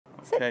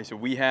Okay, so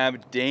we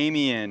have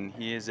Damion.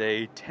 He is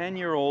a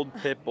 10-year-old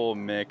pit bull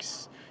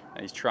mix.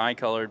 He's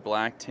tricolored,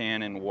 black,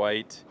 tan, and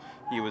white.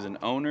 He was an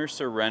owner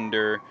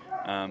surrender.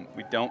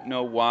 We don't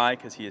know why,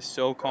 because he is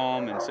so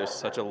calm and just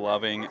such a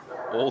loving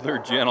older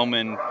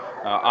gentleman.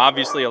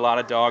 Obviously a lot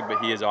of dog,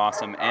 but he is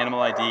awesome.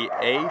 Animal ID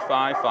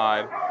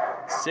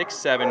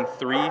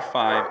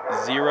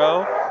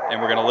A5567350,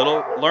 and we're gonna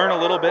learn a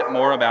little bit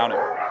more about him.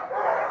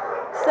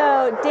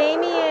 So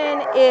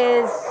Damion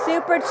is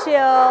super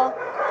chill.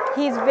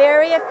 He's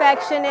very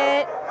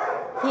affectionate.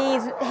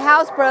 He's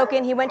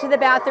housebroken. He went to the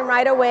bathroom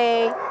right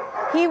away.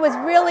 He was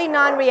really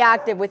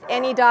non-reactive with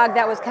any dog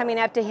that was coming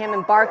up to him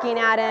and barking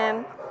at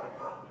him.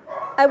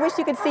 I wish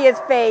you could see his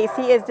face.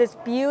 He is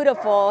just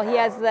beautiful. He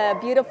has the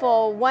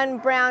beautiful one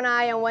brown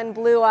eye and one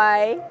blue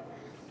eye.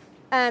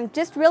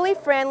 Just really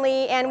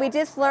friendly, and we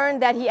just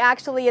learned that he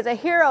actually is a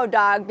hero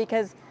dog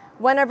because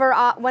one of our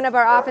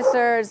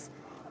officers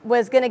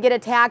was going to get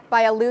attacked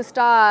by a loose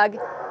dog,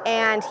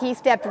 and he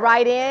stepped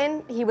right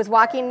in. He was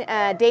walking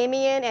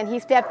Damion, and he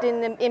stepped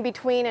in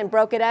between and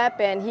broke it up,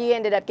 and he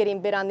ended up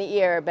getting bit on the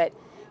ear. But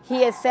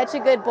he is such a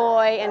good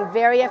boy and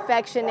very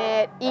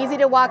affectionate, easy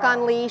to walk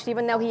on leash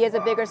even though he is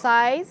a bigger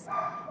size,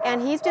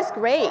 and he's just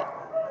great.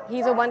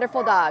 He's a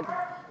wonderful dog.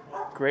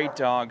 Great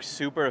dog,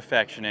 super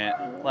affectionate.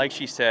 Like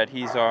she said,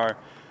 he's our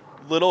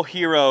little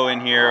hero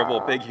in here.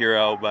 Well, big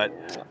hero, but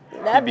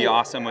he'd be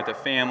awesome with a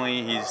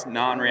family. He's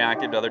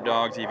non-reactive to other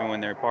dogs, even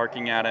when they're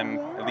barking at him,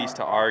 at least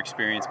to our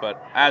experience.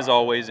 But as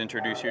always,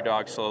 introduce your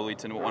dog slowly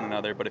to one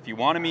another. But if you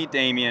want to meet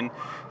Damion,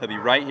 he'll be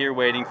right here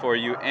waiting for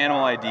you.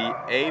 Animal ID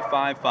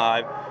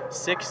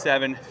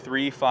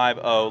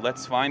A5567350.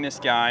 Let's find this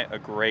guy a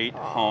great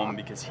home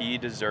because he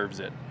deserves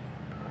it.